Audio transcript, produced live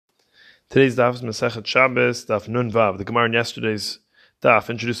Today's daf is Masechet Shabbos, daf Nun Vav. The Gemara in yesterday's daf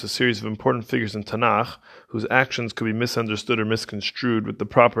introduced a series of important figures in Tanakh whose actions could be misunderstood or misconstrued with the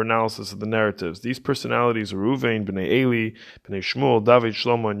proper analysis of the narratives. These personalities are Reuven, Bnei Eli, Bnei Shmuel, David,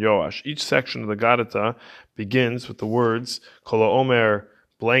 Shlomo, and Yoash. Each section of the Gadata begins with the words Kol Omer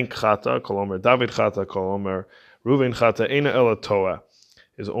blank Chata, Kol Omer David Chata, Kol Omer Reuven Chata, Eina Ela Toa.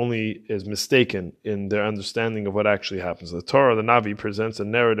 Is mistaken in their understanding of what actually happens. The Torah, the Navi, presents a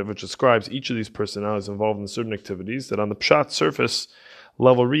narrative which describes each of these personalities involved in certain activities that on the Pshat surface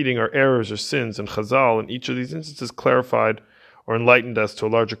level reading are errors or sins, and Chazal in each of these instances clarified or enlightened as to a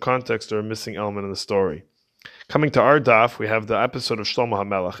larger context or a missing element in the story. Coming to our daf, we have the episode of Shlomo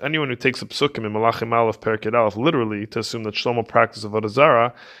HaMelech. Anyone who takes a psukim in Malachim Aleph Perek Aleph literally to assume that Shlomo practiced Avodah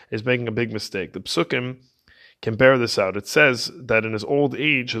Zarah is making a big mistake. The psukim can bear this out. It says that in his old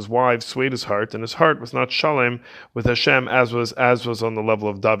age, his wives swayed his heart, and his heart was not shalem with Hashem as was on the level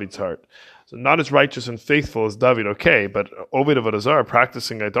of David's heart. So not as righteous and faithful as David, okay, but Oved Avodah Zarah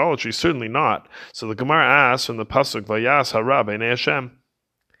practicing idolatry, certainly not. So the Gemara asks from the pasuk Vayas Hara B'nei Hashem.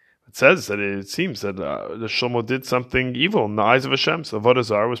 It says that it seems that the Shlomo did something evil in the eyes of Hashem. So Avodah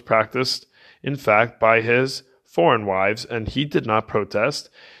Zarah was practiced, in fact, by his foreign wives, and he did not protest.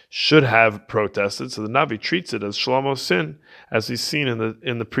 Should have protested. So the Navi treats it as Shlomo's sin, as he's seen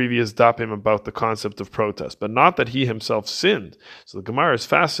in the previous dapim about the concept of protest, but not that he himself sinned. So the Gemara is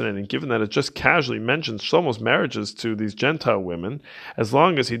fascinating, given that it just casually mentions Shlomo's marriages to these Gentile women, as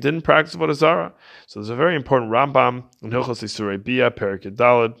long as he didn't practice Avodah Zarah. So there's a very important Rambam in Hilchos Isurei Bia, Perek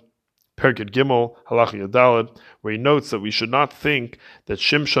Gimel, Halacha Yadalad, where he notes that we should not think that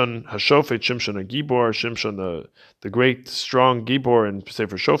Shimshon Hashofet, Shimshon a Gibor, Shimshon the great strong Gibor in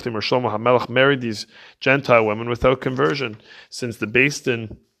Sefer Shoftim, or Shlomo HaMelech married these Gentile women without conversion, since the Beis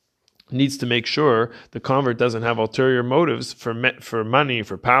Din needs to make sure the convert doesn't have ulterior motives for money,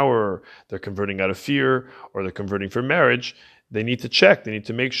 for power, or they're converting out of fear, or they're converting for marriage. They need to check. They need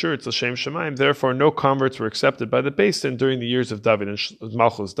to make sure it's L'Shem Shemaim. Therefore, no converts were accepted by the Beis Din during the years of David and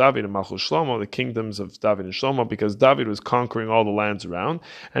Malchus David and Malchus Shlomo, the kingdoms of David and Shlomo, because David was conquering all the lands around,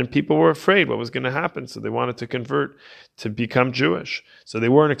 and people were afraid what was going to happen, so they wanted to convert to become Jewish. So they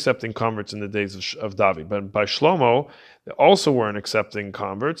weren't accepting converts in the days of David. But by Shlomo, they also weren't accepting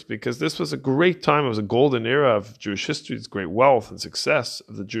converts because this was a great time. It was a golden era of Jewish history. It's great wealth and success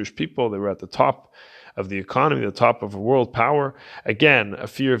of the Jewish people. They were at the top of the economy, the top of a world power. Again, a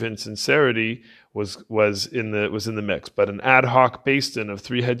fear of insincerity was in the mix. But an ad hoc Beis Din of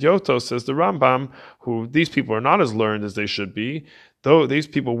three hedyotos, says the Rambam, who these people are not as learned as they should be, though these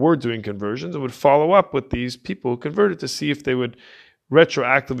people were doing conversions, and would follow up with these people who converted to see if they would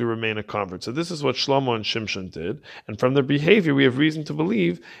retroactively remain a convert. So this is what Shlomo and Shimshon did, and from their behavior we have reason to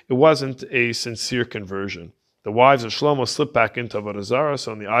believe it wasn't a sincere conversion. The wives of Shlomo slipped back into Avodah Zarah,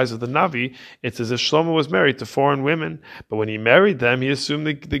 so in the eyes of the Navi, it's as if Shlomo was married to foreign women, but when he married them, he assumed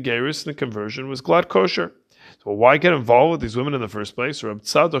the gerus and the conversion was glad kosher. So why get involved with these women in the first place? Reb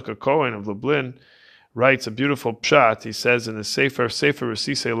Tzadok HaKohen of Lublin writes a beautiful pshat. He says in the Sefer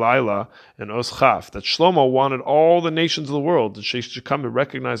Resisei Laila and Os Chaf that Shlomo wanted all the nations of the world that should come to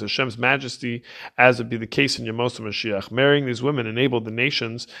recognize Hashem's majesty, as would be the case in Yemos HaMashiach. Marrying these women enabled the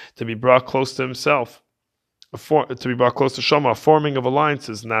nations to be brought close to himself, to be brought close to Shlomo, a forming of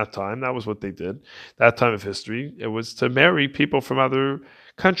alliances in that time. That was what they did. That time of history, it was to marry people from other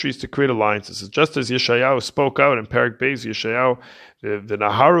countries to create alliances. Just as Yeshayahu spoke out in Perek Beis, Yeshayahu, the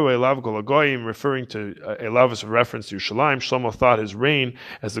Naharu Elav Golagoyim, referring to Elav as a reference to Yerushalayim, Shlomo thought his reign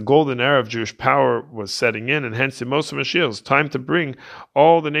as the golden era of Jewish power was setting in, and hence in most of Mashiach, it's time to bring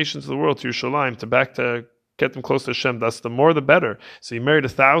all the nations of the world to Yerushalayim, to get them close to Hashem. Thus, the more the better. So he married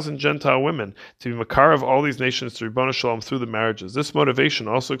 1,000 Gentile women to be makar of all these nations to Ribono Shalom through the marriages. This motivation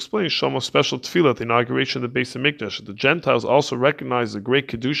also explains Shlomo's special tefillah at the inauguration of the Beis HaMikdash. The Gentiles also recognize the great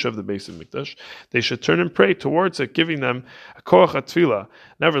kedusha of the Beis HaMikdash. They should turn and pray towards it, giving them a koach tefillah.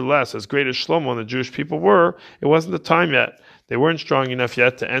 Nevertheless, as great as Shlomo and the Jewish people were, it wasn't the time yet. They weren't strong enough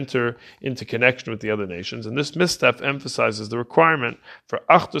yet to enter into connection with the other nations, and this misstep emphasizes the requirement for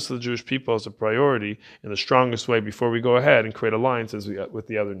achdus of the Jewish people as a priority in the strongest way before we go ahead and create alliances with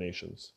the other nations.